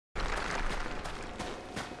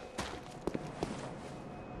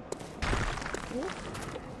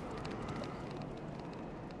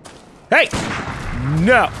Hey!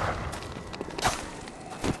 No!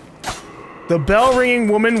 The bell-ringing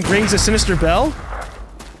woman rings a sinister bell?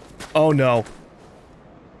 Oh no.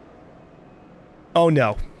 Oh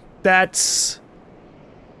no. That's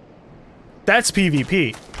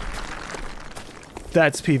PvP.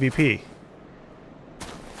 That's PvP.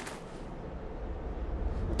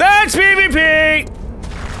 That's PvP!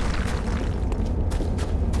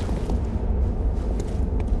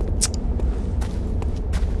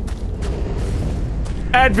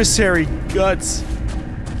 Adversary Guts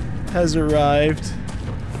has arrived.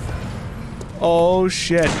 Oh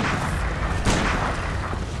shit.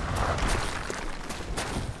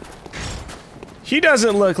 He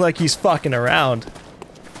doesn't look like he's fucking around.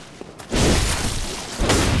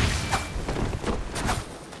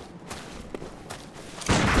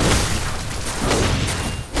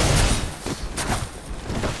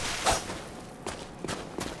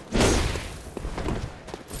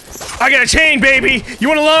 I got a chain, baby! You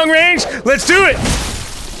want a long range? Let's do it!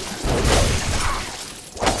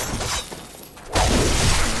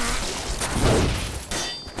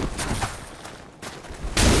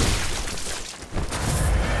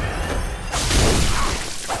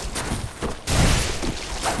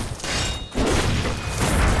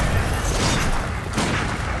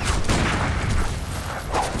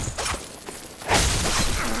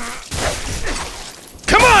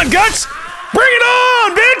 Come on, Guts! Bring it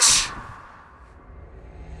on, bitch!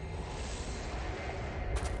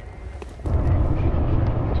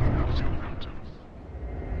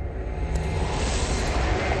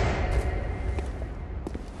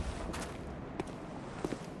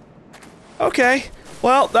 Okay,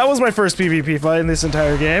 well, that was my first PvP fight in this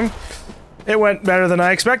entire game. It went better than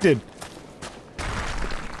I expected.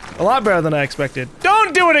 A lot better than I expected.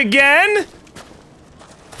 Don't do it again!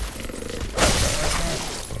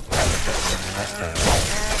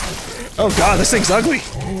 Oh god, this thing's ugly.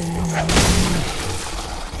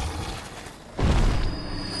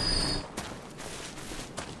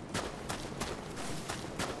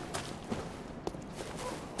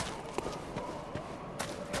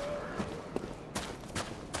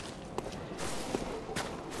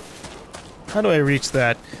 How do I reach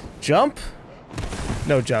that? Jump?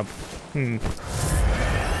 No jump. In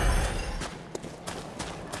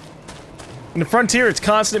the frontier, it's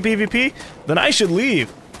constant PvP? Then I should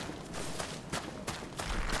leave.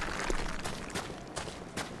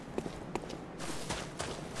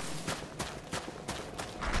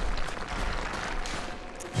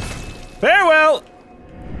 Farewell!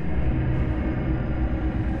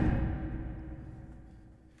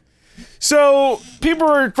 So, people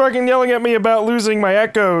are fucking yelling at me about losing my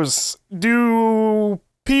echoes. Do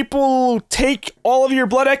people take all of your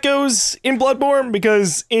blood echoes in Bloodborne?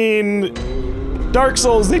 Because in Dark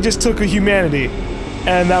Souls, they just took a humanity,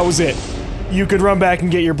 and that was it. You could run back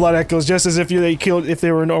and get your blood echoes just as if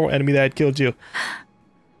they were a normal enemy that had killed you.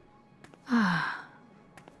 Ah,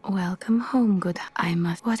 welcome home, good. I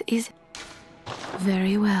must. What is it?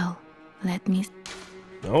 Very well. Let me.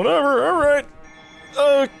 Whatever. All right.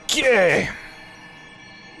 Okay.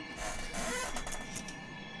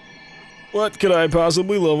 What could I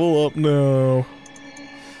possibly level up now?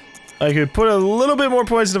 I could put a little bit more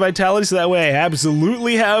points into vitality so that way I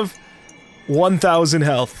absolutely have 1,000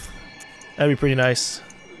 health. That'd be pretty nice.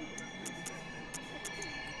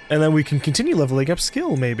 And then we can continue leveling up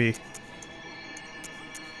skill, maybe.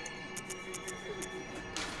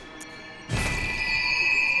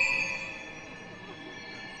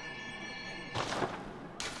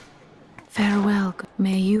 Farewell,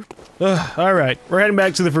 may you. Alright, we're heading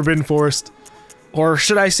back to the Forbidden Forest. Or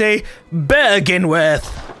should I say, begin with?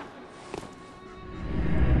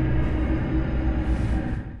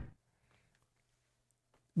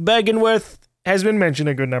 Beginwith has been mentioned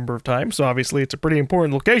a good number of times, so obviously it's a pretty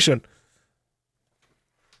important location.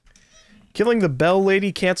 Killing the Bell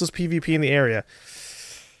Lady cancels PvP in the area.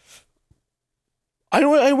 I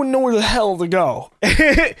wouldn't know where the hell to go.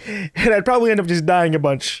 And I'd probably end up just dying a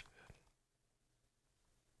bunch.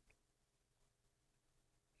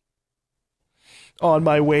 On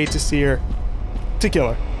my way to see her. To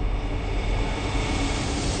kill her.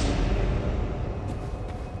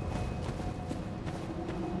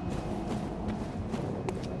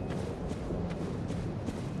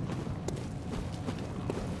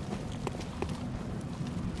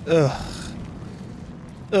 Ugh.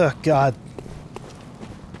 Ugh, God.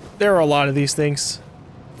 There are a lot of these things.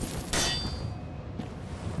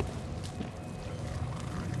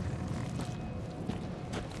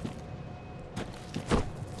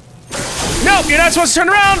 No, you're not supposed to turn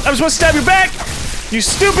around! I'm supposed to stab your back! You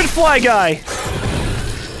stupid fly guy!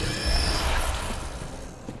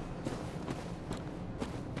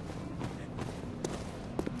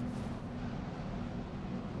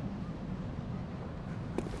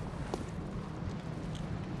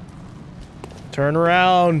 Turn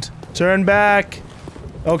around. Turn back.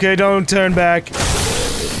 Okay, don't turn back.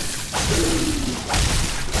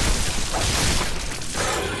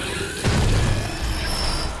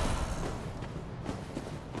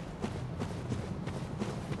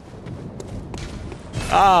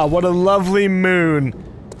 Ah, what a lovely moon.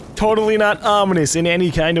 Totally not ominous in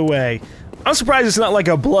any kind of way. I'm surprised it's not like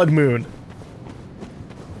a blood moon.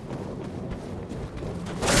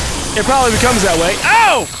 It probably becomes that way.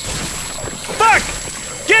 Oh! Fuck!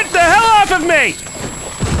 Get the hell off of me!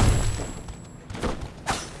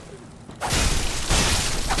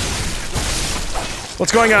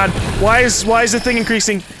 What's going on? Why is the thing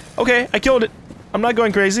increasing? Okay, I killed it. I'm not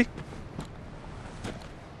going crazy.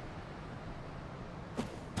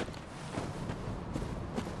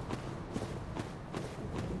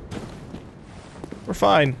 We're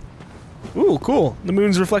fine. Ooh, cool. The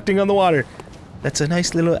moon's reflecting on the water. That's a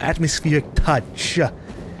nice little atmospheric touch.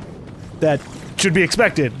 That should be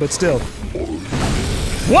expected, but still.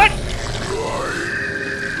 What?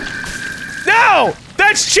 No!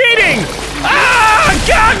 That's cheating! Ah!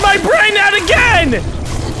 God, my brain out again!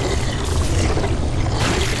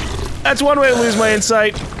 That's one way to lose my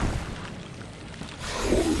insight.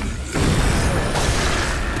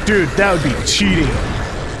 Dude, that would be cheating.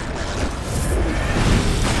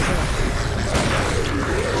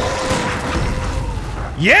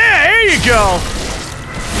 Yeah, there you go!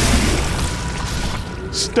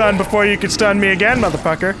 Stun before you could stun me again,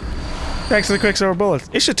 motherfucker. Thanks for the quicksilver bullets.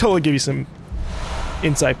 It should totally give you some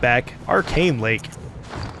insight back. Arcane Lake.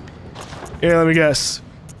 Yeah, let me guess.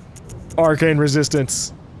 Arcane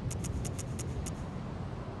resistance.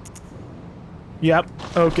 Yep,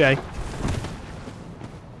 okay.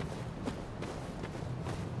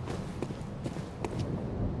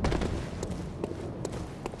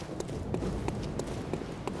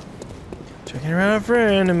 Checking around for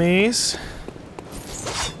enemies.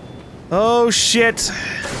 Oh shit.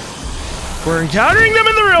 We're encountering them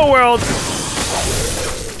in the real world.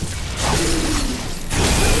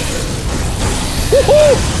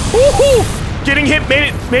 Woohoo! Woohoo! Getting hit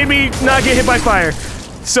made me not get hit by fire.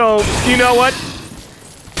 So, you know what?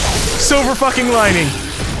 Silver fucking lining.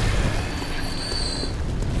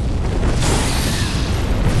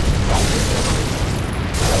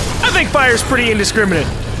 I think fire's pretty indiscriminate.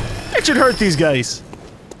 It should hurt these guys.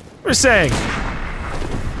 We're saying.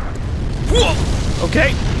 Whoa!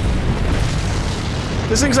 Okay.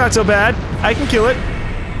 This thing's not so bad. I can kill it.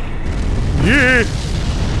 Yeah.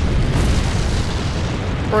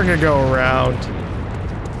 We're gonna go around.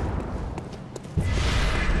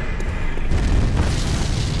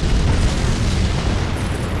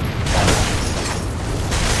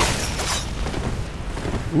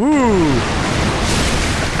 Ooh.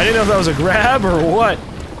 I didn't know if that was a grab or what.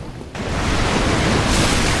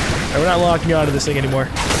 Right, we're not locking onto this thing anymore.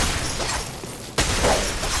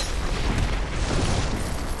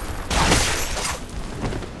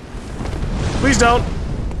 Please don't.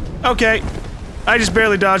 Okay. I just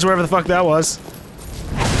barely dodged wherever the fuck that was.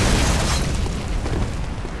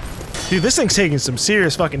 Dude, this thing's taking some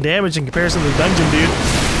serious fucking damage in comparison to the dungeon, dude.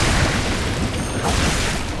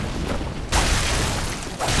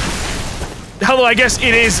 Although I guess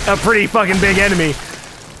it is a pretty fucking big enemy.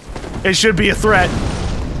 It should be a threat.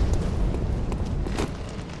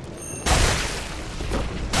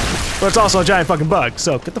 But it's also a giant fucking bug,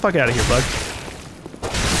 so get the fuck out of here, bug.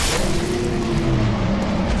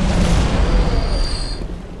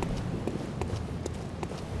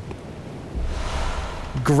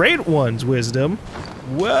 Great One's wisdom?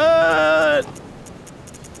 What?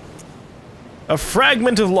 A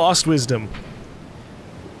fragment of lost wisdom.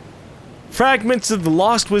 Fragments of the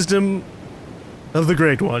lost wisdom of the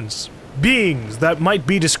Great Ones. Beings that might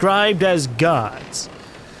be described as gods.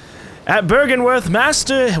 At Bergenworth,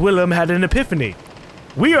 Master Willem had an epiphany.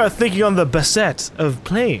 We are thinking on the Basset of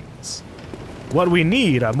plains. What we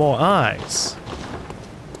need are more eyes.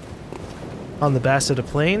 On the Basset of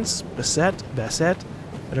plains? Basset? Basset?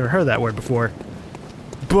 I've never heard that word before.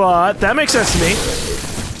 But that makes sense to me.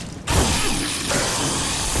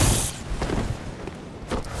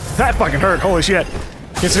 That fucking hurt, holy shit.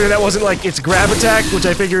 Considering that wasn't like its grab attack, which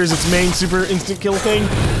I figure is its main super instant kill thing.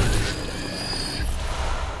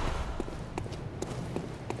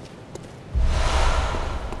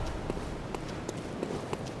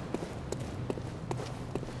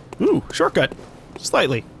 Ooh, shortcut.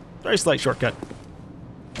 Slightly. Very slight shortcut.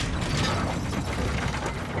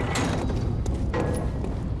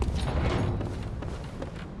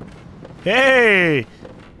 Hey!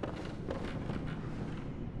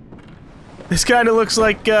 This kind of looks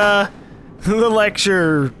like, the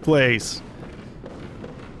lecture place.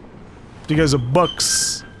 because of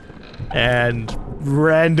books and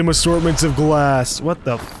random assortments of glass. What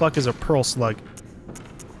the fuck is a pearl slug?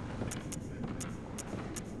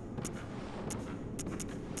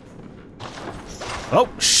 Oh,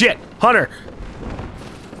 shit! Hunter!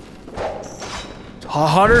 A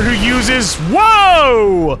hunter who uses—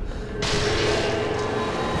 whoa!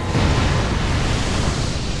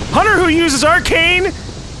 Hunter who uses arcane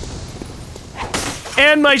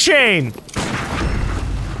and my chain.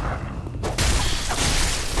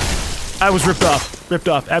 I was ripped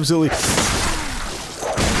off, absolutely.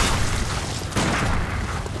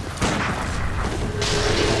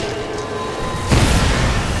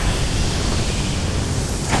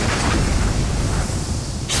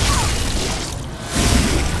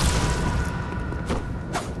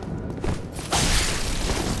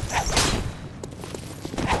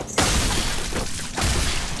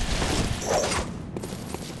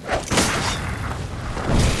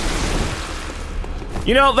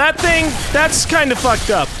 You know, that thing, that's kind of fucked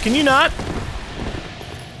up. Can you not?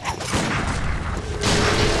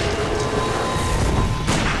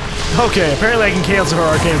 Okay, apparently I can cancel her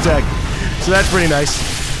arcane attack. So that's pretty nice.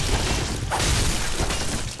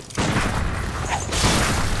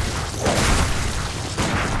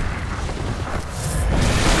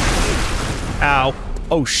 Ow.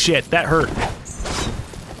 Oh shit, that hurt.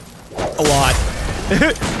 A lot.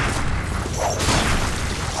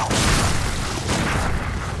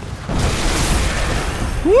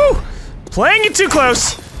 Woo! Playing it too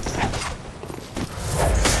close!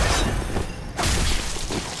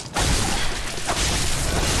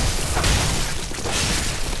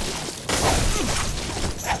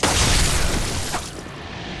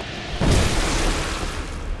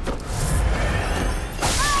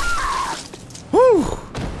 Woo!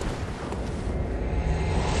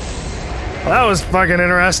 Well, that was fucking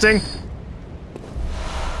interesting.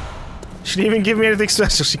 She didn't even give me anything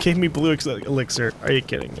special. She gave me blue elixir. Are you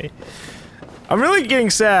kidding me? I'm really getting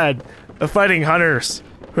sad of fighting hunters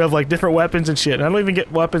who have like different weapons and shit. And I don't even get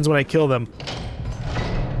weapons when I kill them.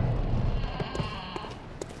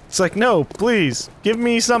 It's like, no, please, give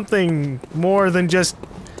me something more than just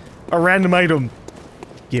a random item.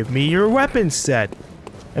 Give me your weapon set.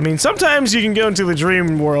 I mean, sometimes you can go into the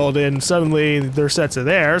dream world and suddenly their sets are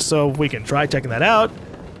there, so we can try checking that out.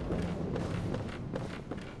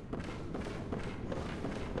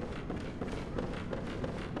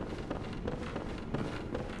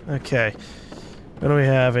 Okay, what do we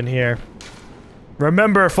have in here?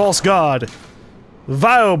 Remember, false god!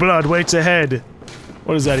 Vile blood waits ahead!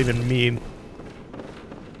 What does that even mean?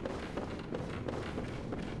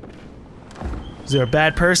 Is there a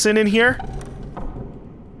bad person in here?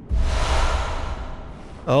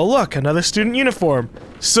 Oh look, another student uniform.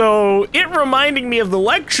 So, it reminding me of the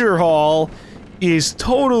lecture hall is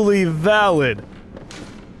totally valid.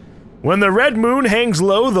 When the red moon hangs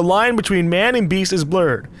low, the line between man and beast is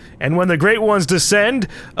blurred. And when the great ones descend,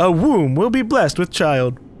 a womb will be blessed with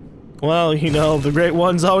child. Well, you know, the great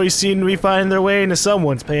ones always seem to be finding their way into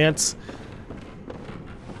someone's pants.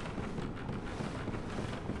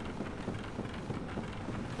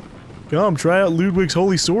 Come, try out Ludwig's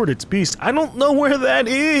holy sword, it's beast. I don't know where that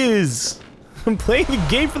is! I'm playing the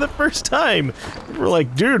game for the first time! We're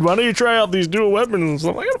like, dude, why don't you try out these dual weapons?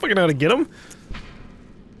 I gotta fucking know how to get them.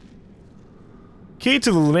 Key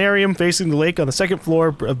to the lunarium facing the lake on the second floor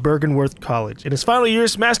of Bergenworth College. In his final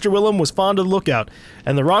years, Master Willem was fond of the lookout,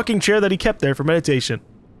 and the rocking chair that he kept there for meditation.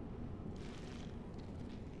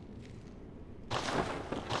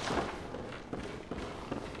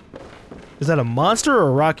 Is that a monster or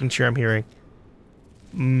a rocking chair I'm hearing?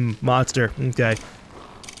 Monster. Okay.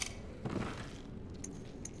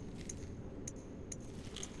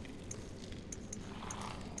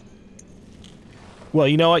 Well,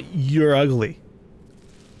 you know what? You're ugly.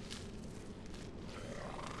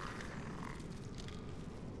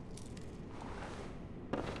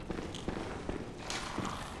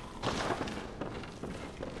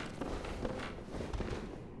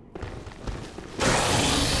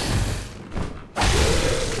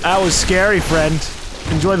 That was scary, friend.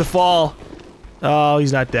 Enjoy the fall. Oh,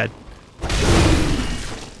 he's not dead.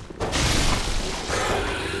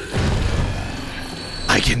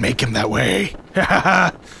 I can make him that way.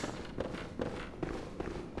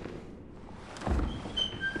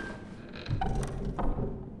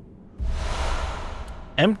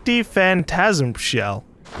 Empty phantasm shell.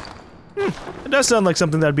 It does sound like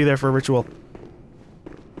something that'd be there for a ritual.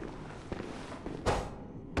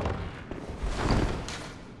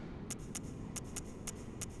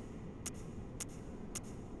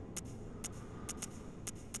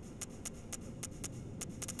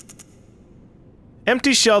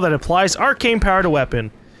 Empty shell that applies arcane power to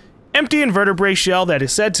weapon. Empty invertebrate shell that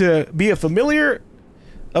is said to be a familiar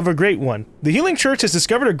of a great one. The Healing Church has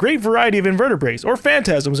discovered a great variety of invertebrates, or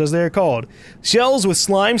phantasms as they are called. Shells with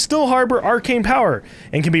slime still harbor arcane power,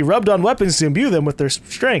 and can be rubbed on weapons to imbue them with their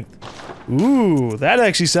strength. Ooh, that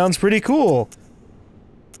actually sounds pretty cool.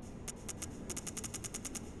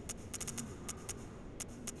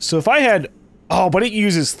 So if I had... Oh, but it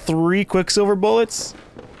uses 3 Quicksilver bullets?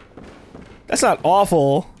 That's not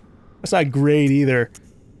awful. That's not great either.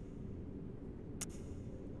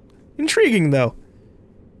 Intriguing, though.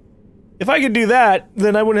 If I could do that,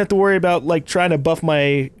 then I wouldn't have to worry about, like, trying to buff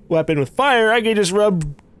my weapon with fire. I could just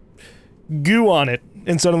rub goo on it,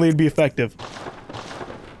 and suddenly it'd be effective.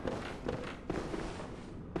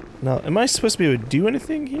 Now, am I supposed to be able to do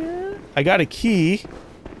anything here? I got a key.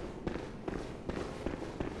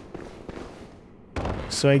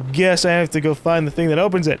 So I guess I have to go find the thing that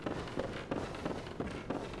opens it.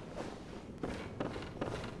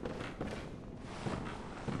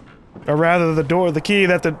 Or rather, the key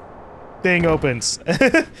that the thing opens.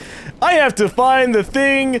 I have to find the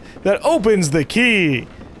thing that opens the key,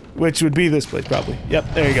 which would be this place, probably.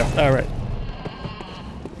 Yep, there you go. All right.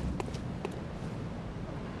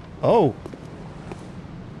 Oh.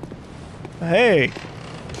 Hey.